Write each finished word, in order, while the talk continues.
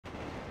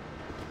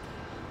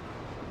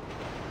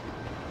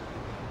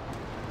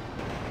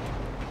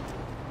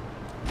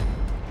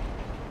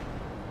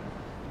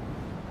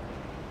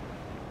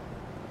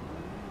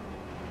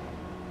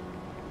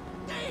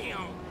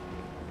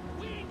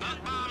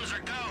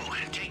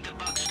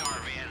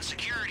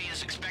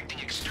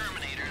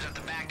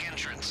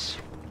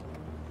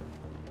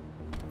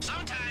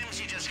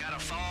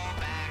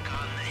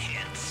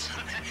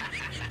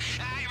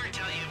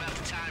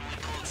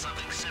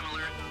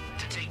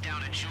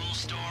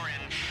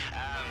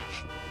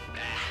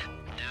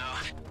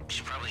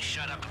Should probably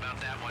shut up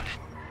about that one.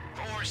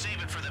 Or save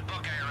it for the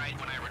book I write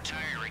when I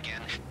retire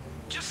again.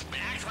 Just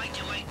act like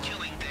you like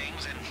killing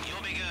things and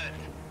you'll be good.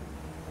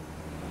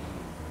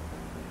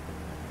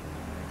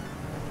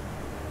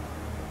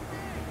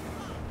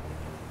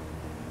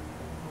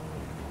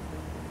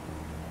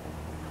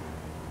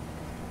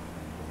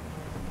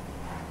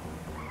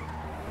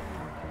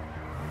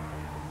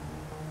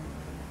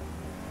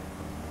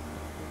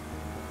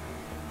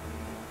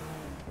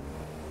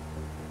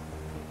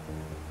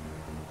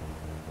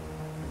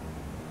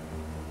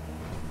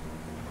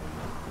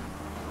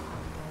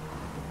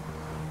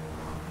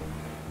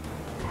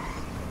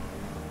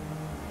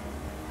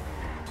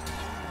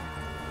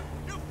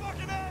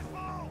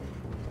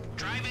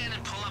 Drive in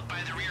and pull up by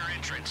the rear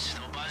entrance.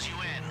 They'll buzz you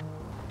in.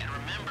 And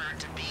remember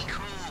to be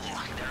cool.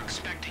 They're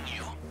expecting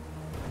you.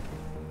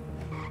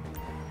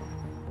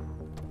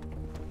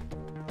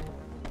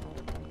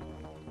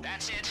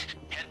 That's it.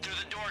 Head through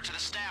the door to the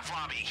staff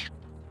lobby.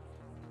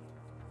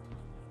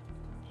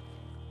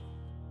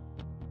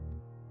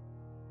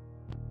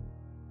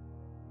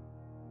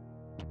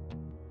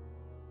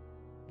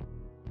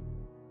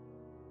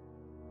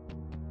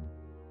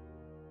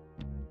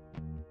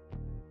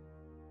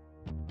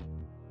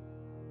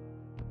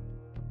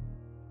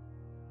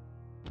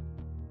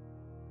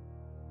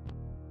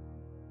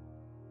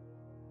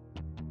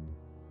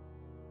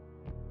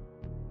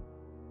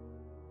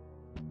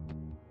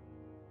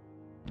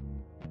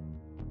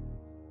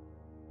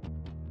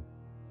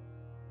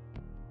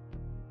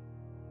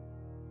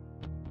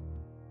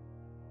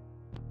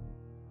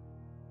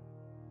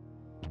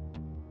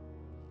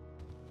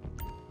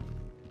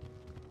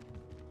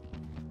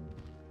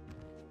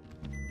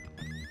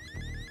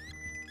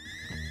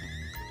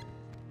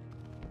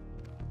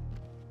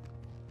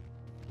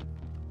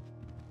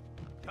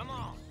 Come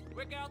on,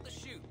 quick out the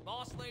chute.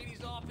 Boss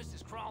lady's office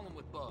is crawling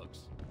with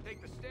bugs. Take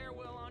the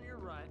stairwell on your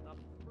right, up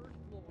to the first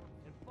floor,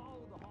 and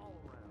follow the hall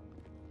around.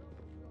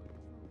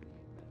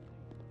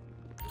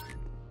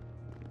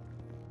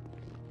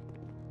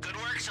 Good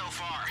work so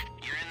far.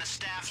 You're in the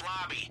staff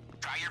lobby.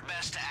 Try your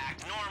best to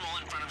act normal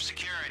in front of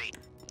security.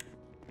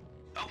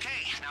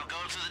 Okay, now go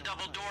through the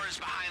double doors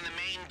behind the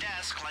main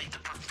desk like the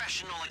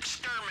professional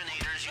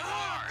exterminators you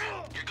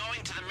are. You're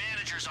going to the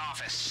manager's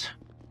office.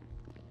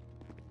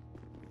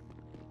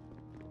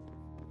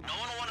 No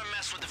one will want to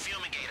mess with the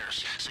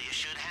fumigators, so you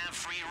should have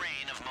free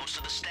reign of most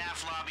of the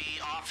staff lobby,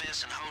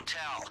 office, and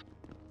hotel.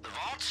 The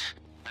vault?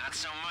 Not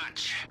so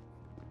much.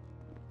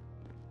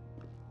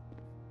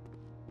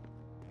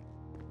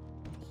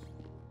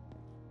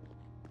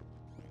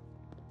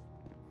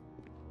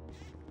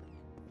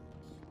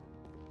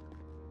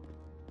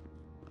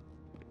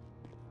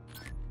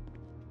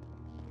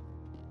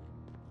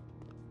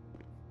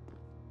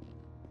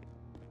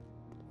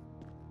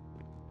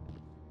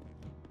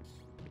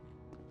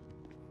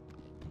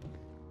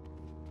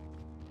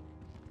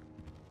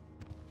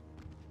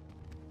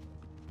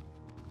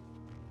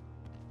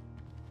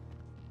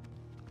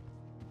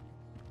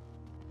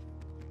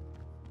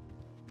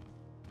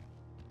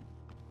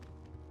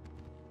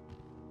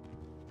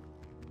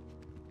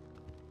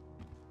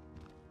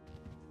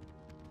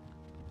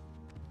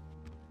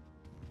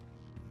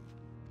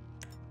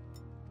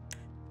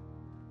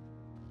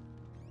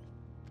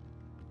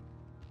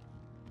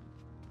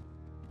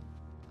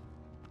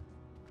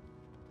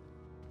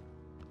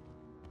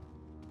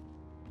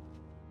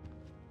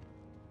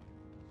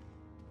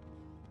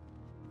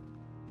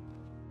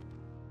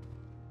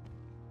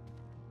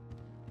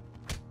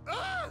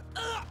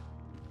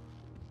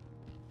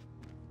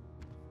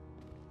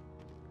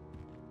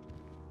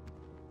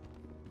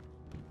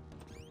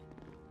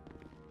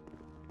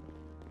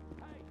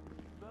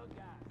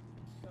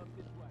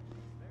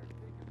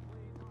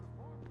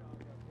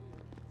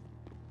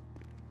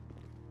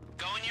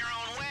 Going your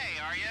own way,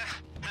 are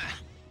you?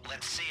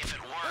 Let's see if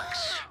it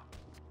works.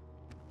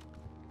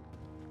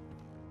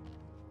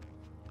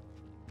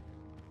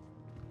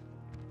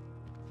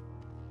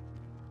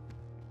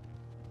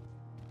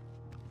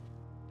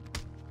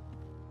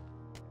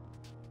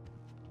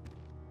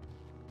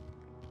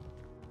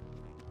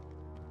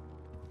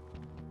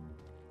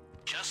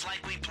 Just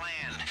like we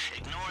planned.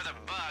 Ignore the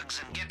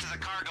bugs and get to the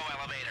cargo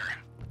elevator.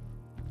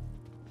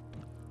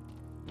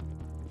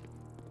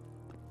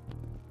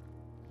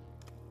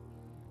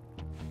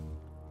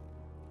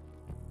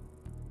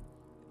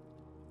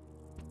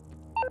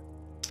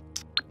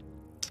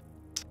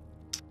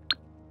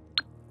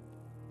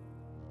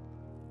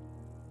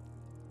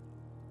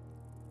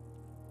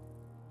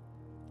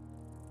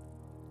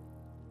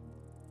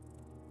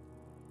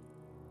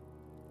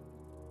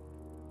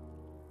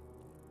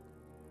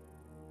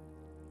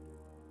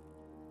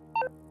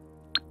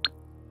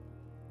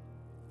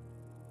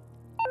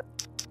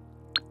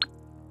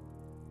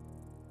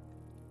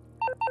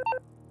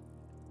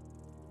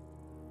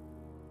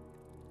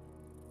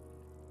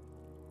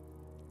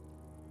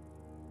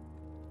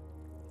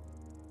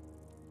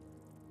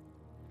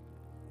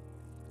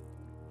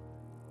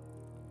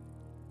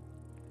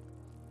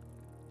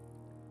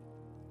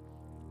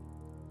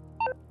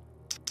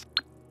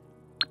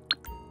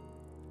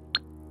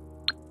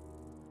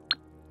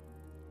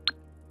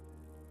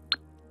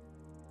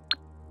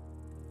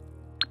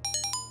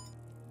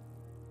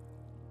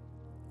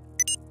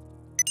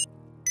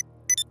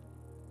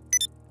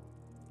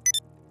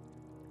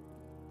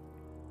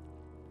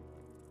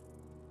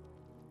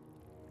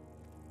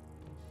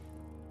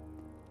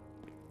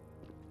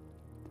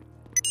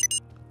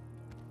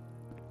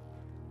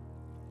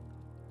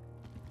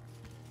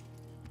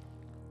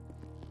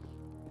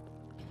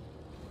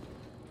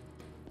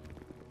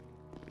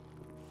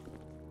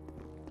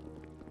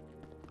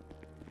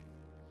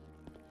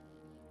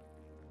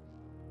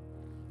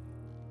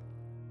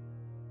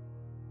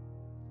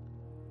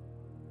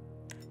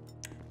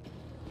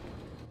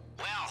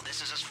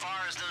 office is as far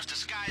as those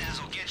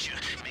disguises will get you.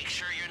 Make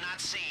sure you're not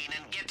seen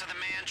and get to the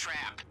man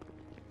trap.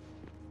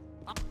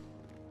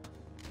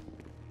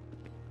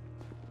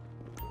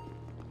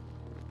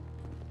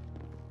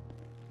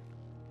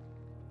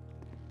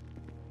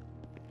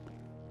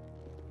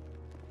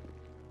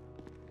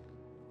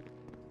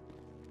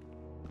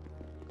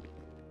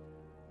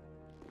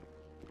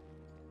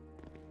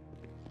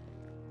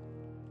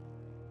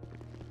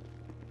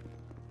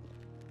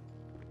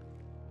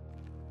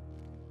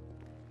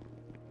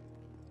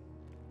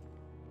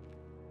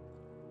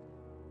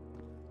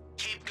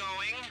 Keep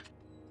going.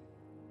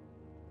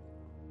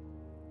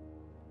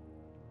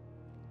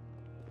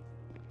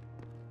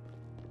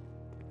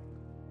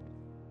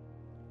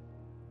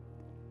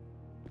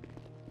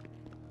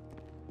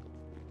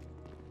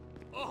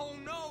 Oh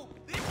no!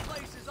 This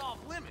place is off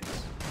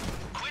limits!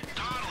 Quit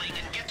dawdling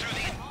and get through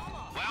the...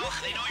 Well,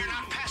 they know you're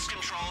not pest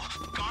control.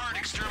 Guard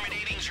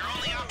exterminating's your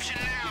only option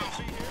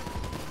now.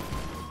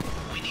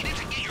 We needed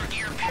to get your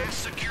gear past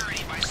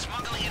security by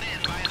smuggling it in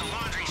via the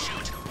laundry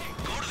chute.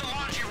 Go to the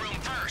laundry room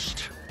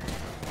first.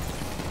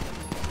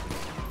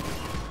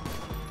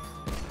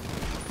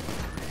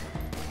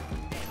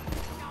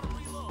 Gotta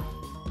reload.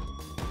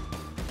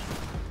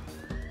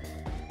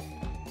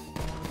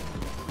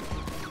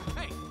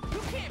 Hey, you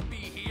can't be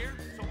here!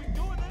 So we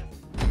doing this?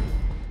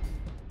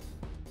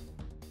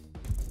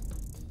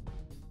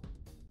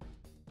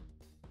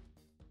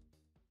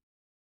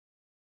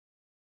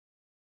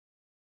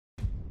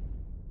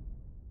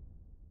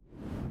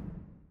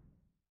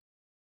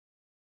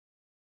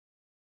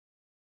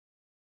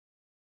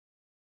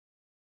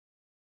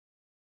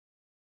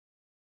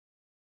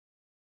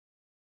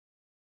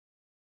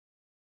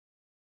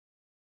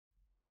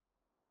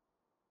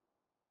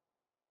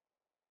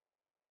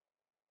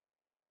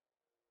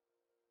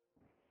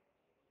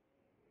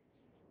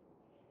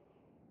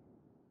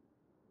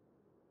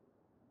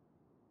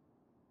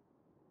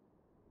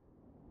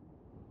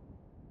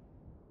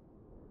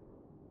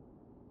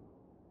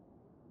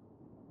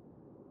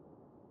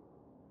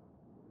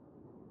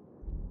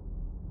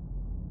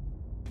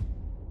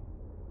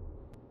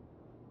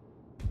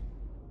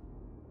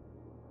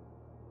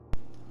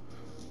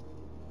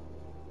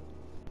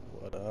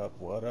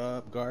 What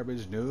up,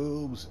 garbage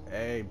noobs?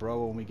 Hey,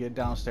 bro, when we get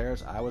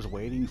downstairs, I was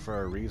waiting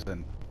for a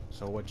reason.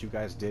 So what you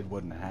guys did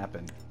wouldn't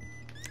happen.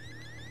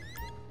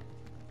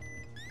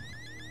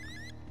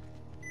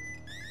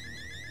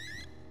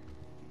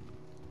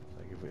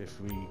 Like, if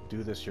we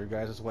do this your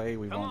guys' way,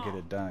 we won't get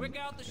it done.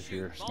 If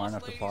you're smart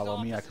enough to follow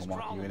me, I can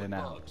walk you in and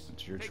out.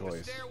 It's your choice.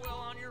 Take the stairwell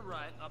on your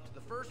right up to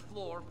the first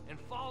floor and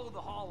follow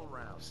the hall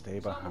around. Stay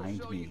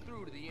behind me.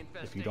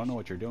 If you don't know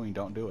what you're doing,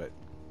 don't do it.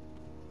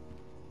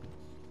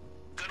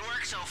 Good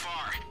work so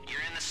far. You're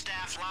in the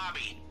staff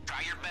lobby.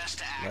 Try your best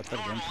to Let act the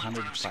normal in front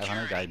 100, of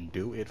 500 guy security.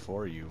 do it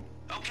for you.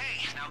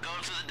 Okay, now go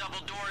through the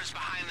double doors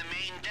behind the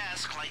main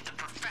desk like the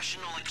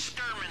professional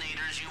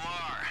exterminators you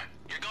are.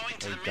 You're going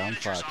to Hey, the dumb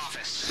manager's fucks.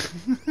 office.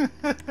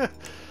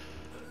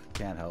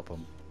 Can't help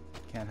him.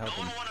 Can't help No him.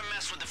 one will want to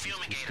mess with the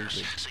fumigators,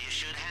 stupid. so you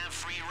should have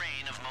free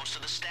reign of most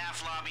of the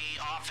staff lobby,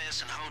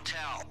 office, and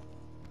hotel.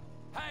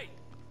 Hey,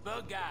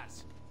 bug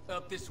guys,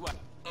 up this way.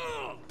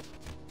 Ugh.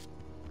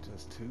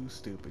 Just too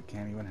stupid.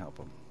 Can't even help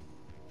him.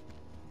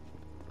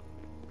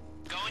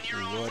 Going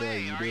your own What way, are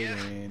you are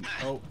doing? ya?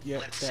 Oh, yeah,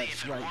 Let's see that's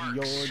if it right.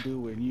 works. You're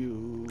doing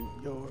you.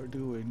 You're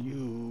doing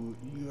you.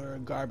 You're a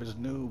garbage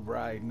noob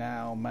right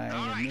now, man.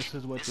 All right, This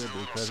is what this you is a do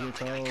little because it's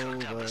something I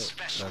cooked up over.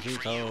 especially Because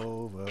it's for you.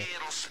 over.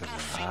 It'll Because spoof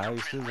the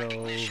heist fingerprint is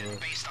recognition over.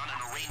 based on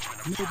an arrangement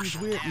of Nobody's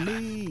partial with data.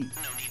 me.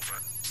 No need for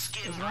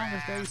skin As long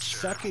as they grafts or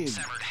sucking.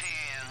 severed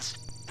hands.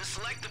 Just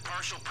select the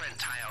partial print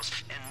tiles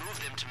and move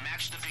them to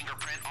match the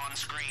fingerprint on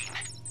screen.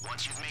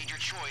 Once you've made your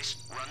choice,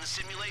 run the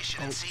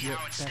simulation and see yeah,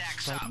 how it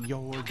stacks that's up. right.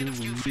 You're You'll get a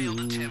few doing failed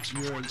you. attempts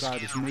You're before a the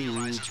garbage scanner noob.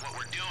 realizes what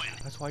we're doing.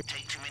 That's why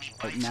Take too many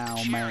right bites now,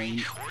 of the cherry,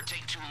 man. or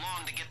take too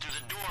long to get through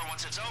the door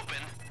once it's open,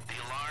 the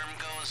alarm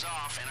goes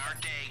off and our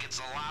day gets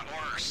a lot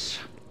worse.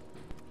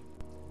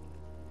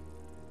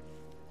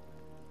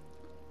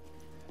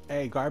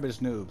 Hey, garbage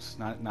noobs.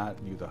 Not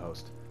you, the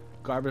host.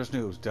 Garbage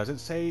noobs. Does it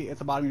say at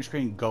the bottom of your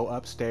screen, go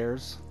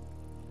upstairs?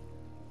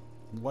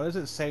 What does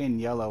it say in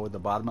yellow at the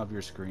bottom of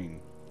your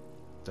screen?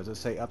 Does it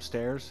say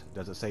upstairs?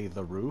 Does it say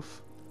the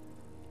roof?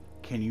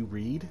 Can you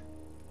read?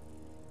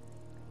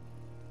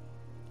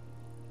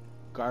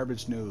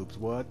 Garbage noobs,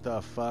 what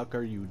the fuck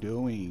are you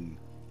doing?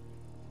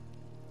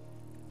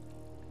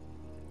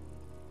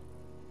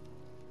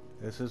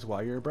 This is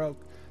why you're broke.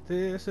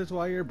 This is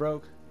why you're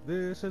broke.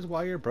 This is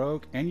why you're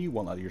broke. And you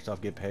won't let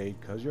yourself get paid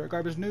because you're a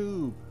garbage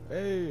noob.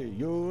 Hey,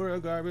 you're a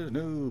garbage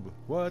noob.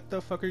 What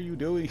the fuck are you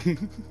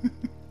doing?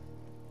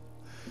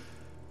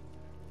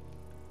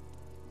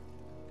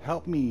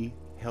 Help me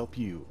help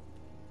you.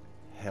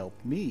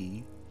 Help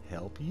me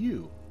help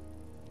you.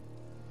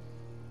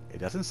 It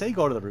doesn't say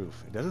go to the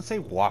roof. It doesn't say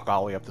walk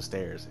all the way up the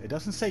stairs. It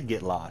doesn't say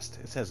get lost.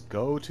 It says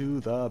go to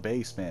the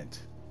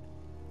basement.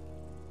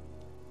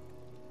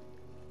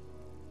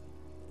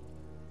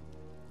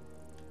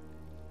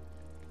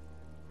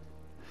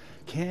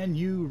 Can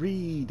you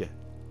read?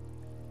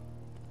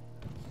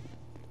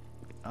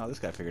 Oh, this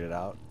guy figured it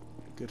out.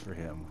 Good for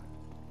him.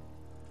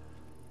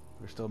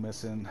 We're still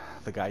missing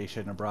the guy you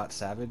shouldn't have brought,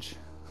 Savage.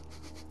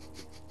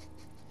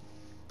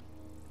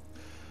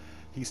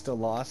 He's still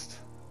lost,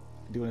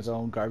 doing his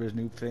own garbage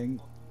noob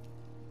thing.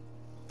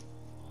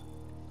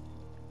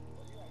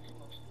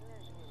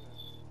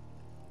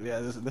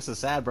 Yeah, this is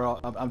sad, bro.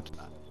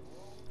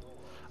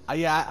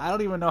 Yeah, I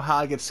don't even know how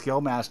I get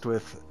skill matched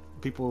with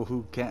people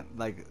who can't,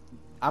 like,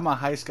 I'm a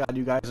heist god,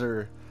 you guys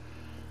are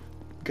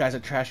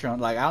trash your own,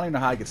 like, I don't even know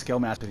how I get skill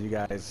matched with you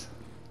guys.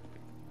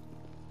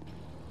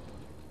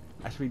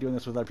 I should be doing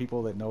this with other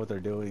people that know what they're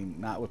doing,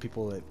 not with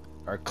people that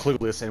are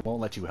clueless and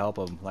won't let you help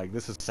them. Like,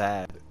 this is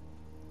sad.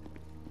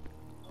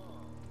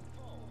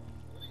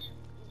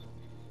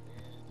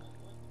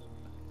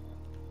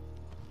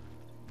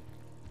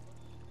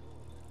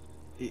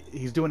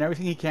 He's doing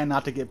everything he can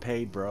not to get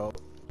paid, bro.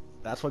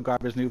 That's what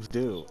garbage noobs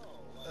do.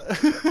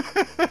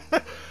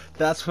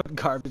 That's what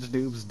garbage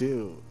noobs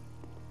do.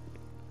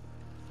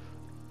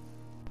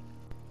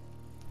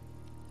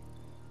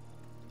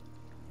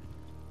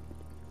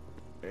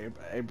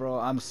 Hey, bro,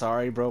 I'm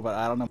sorry, bro, but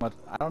I don't know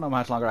how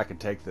much longer I can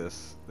take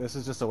this. This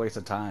is just a waste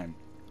of time.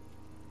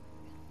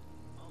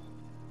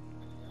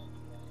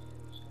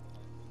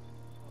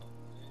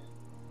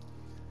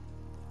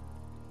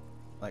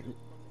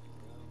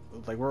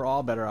 Like we're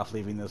all better off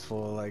leaving this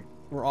fool. Like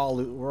we're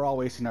all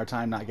wasting our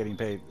time not getting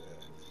paid.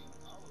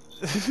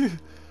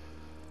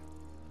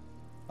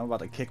 I'm about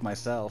to kick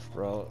myself,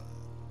 bro.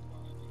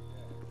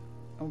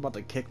 I'm about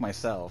to kick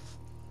myself.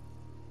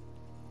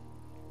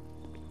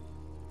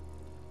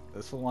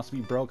 This fool wants to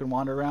be broke and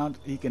wander around.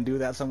 He can do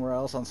that somewhere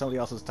else on somebody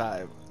else's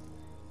time.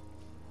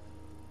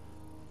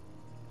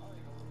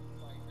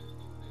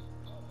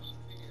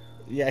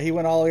 Yeah, he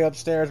went all the way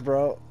upstairs,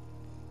 bro.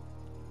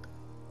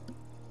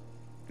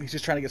 He's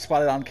just trying to get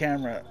spotted on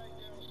camera.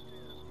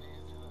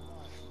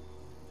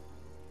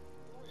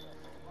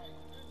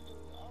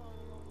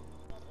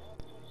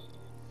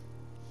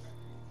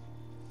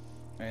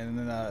 And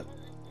then,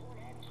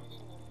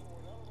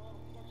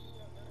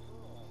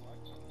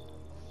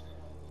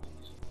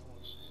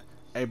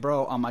 hey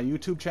bro, on my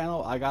YouTube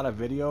channel, I got a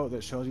video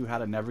that shows you how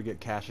to never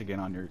get cash again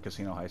on your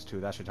Casino Heist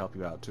 2. That should help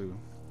you out too.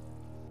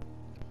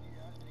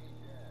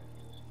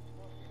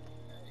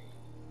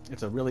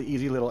 It's a really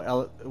easy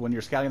little when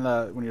you're scouting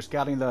the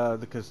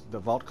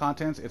vault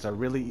contents. It's a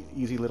really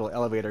easy little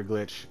elevator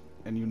glitch,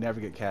 and you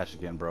never get cash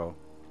again, bro.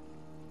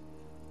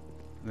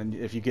 And then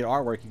if you get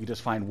artwork, you can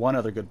just find one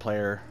other good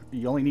player.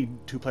 You only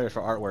need 2 players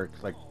for artwork.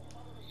 Like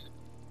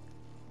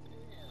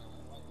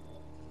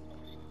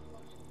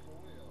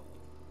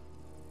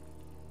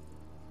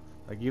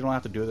you don't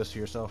have to do this to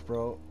yourself,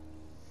 bro.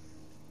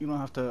 You don't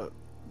have to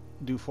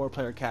do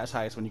 4-player cash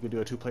heist when you could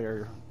do a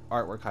 2-player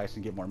artwork heist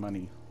and get more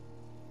money.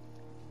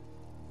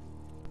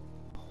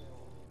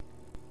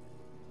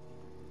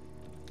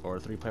 Or a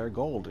 3-player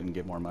gold and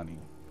get more money.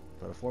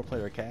 But a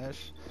 4-player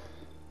cash.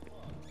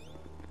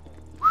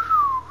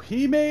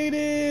 He made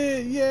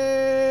it!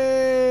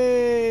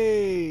 Yay!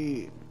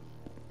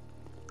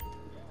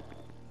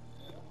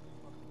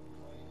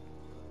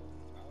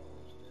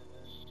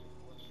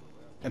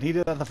 And he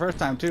did that the first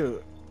time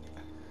too.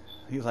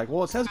 He was like,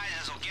 "Well, it says."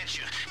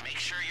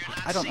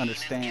 I don't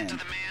understand.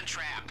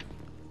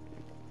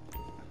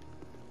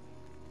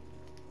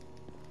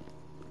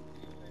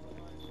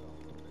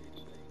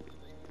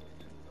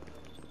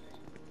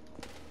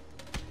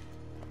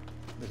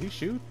 Did he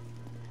shoot?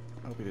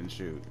 I hope he didn't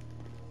shoot.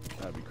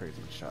 That'd be crazy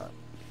if he shot.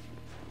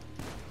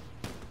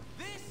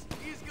 This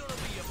is gonna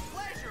be a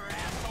pleasure,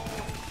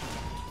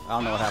 asshole. I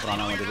don't know what happened on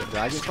that one. Did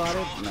I get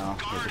spotted? No.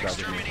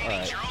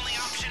 Alright.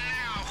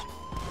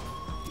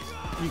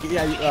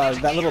 Yeah,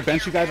 that little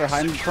bench you guys are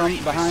hiding from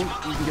behind,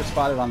 you can get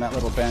spotted on that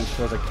little bench.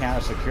 There's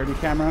a security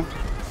camera.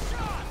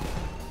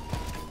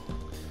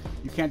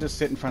 You can't just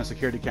sit in front of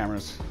security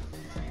cameras.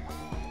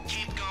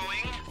 Keep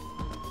going.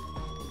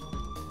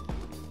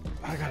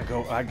 I gotta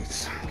go.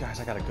 Guys,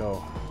 I gotta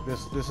go.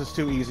 This is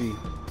too easy.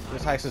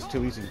 This heist is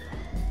too easy.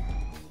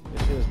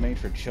 This shit is made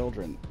for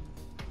children.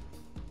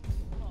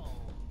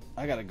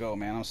 I gotta go,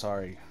 man. I'm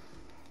sorry.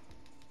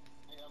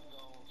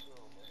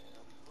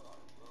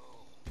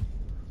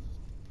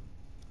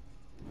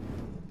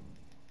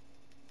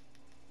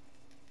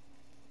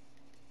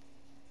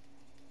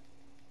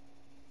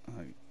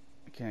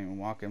 I can't even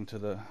walk him to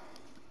the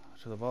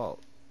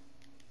vault.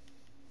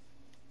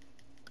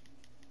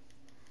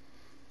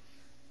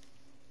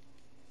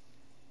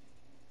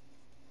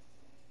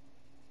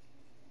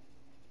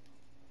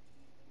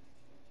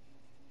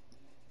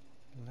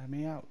 Let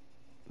me out.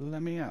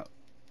 Let me out.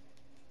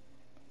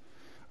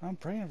 I'm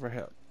praying for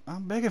help.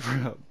 I'm begging for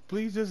help.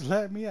 Please just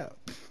let me out.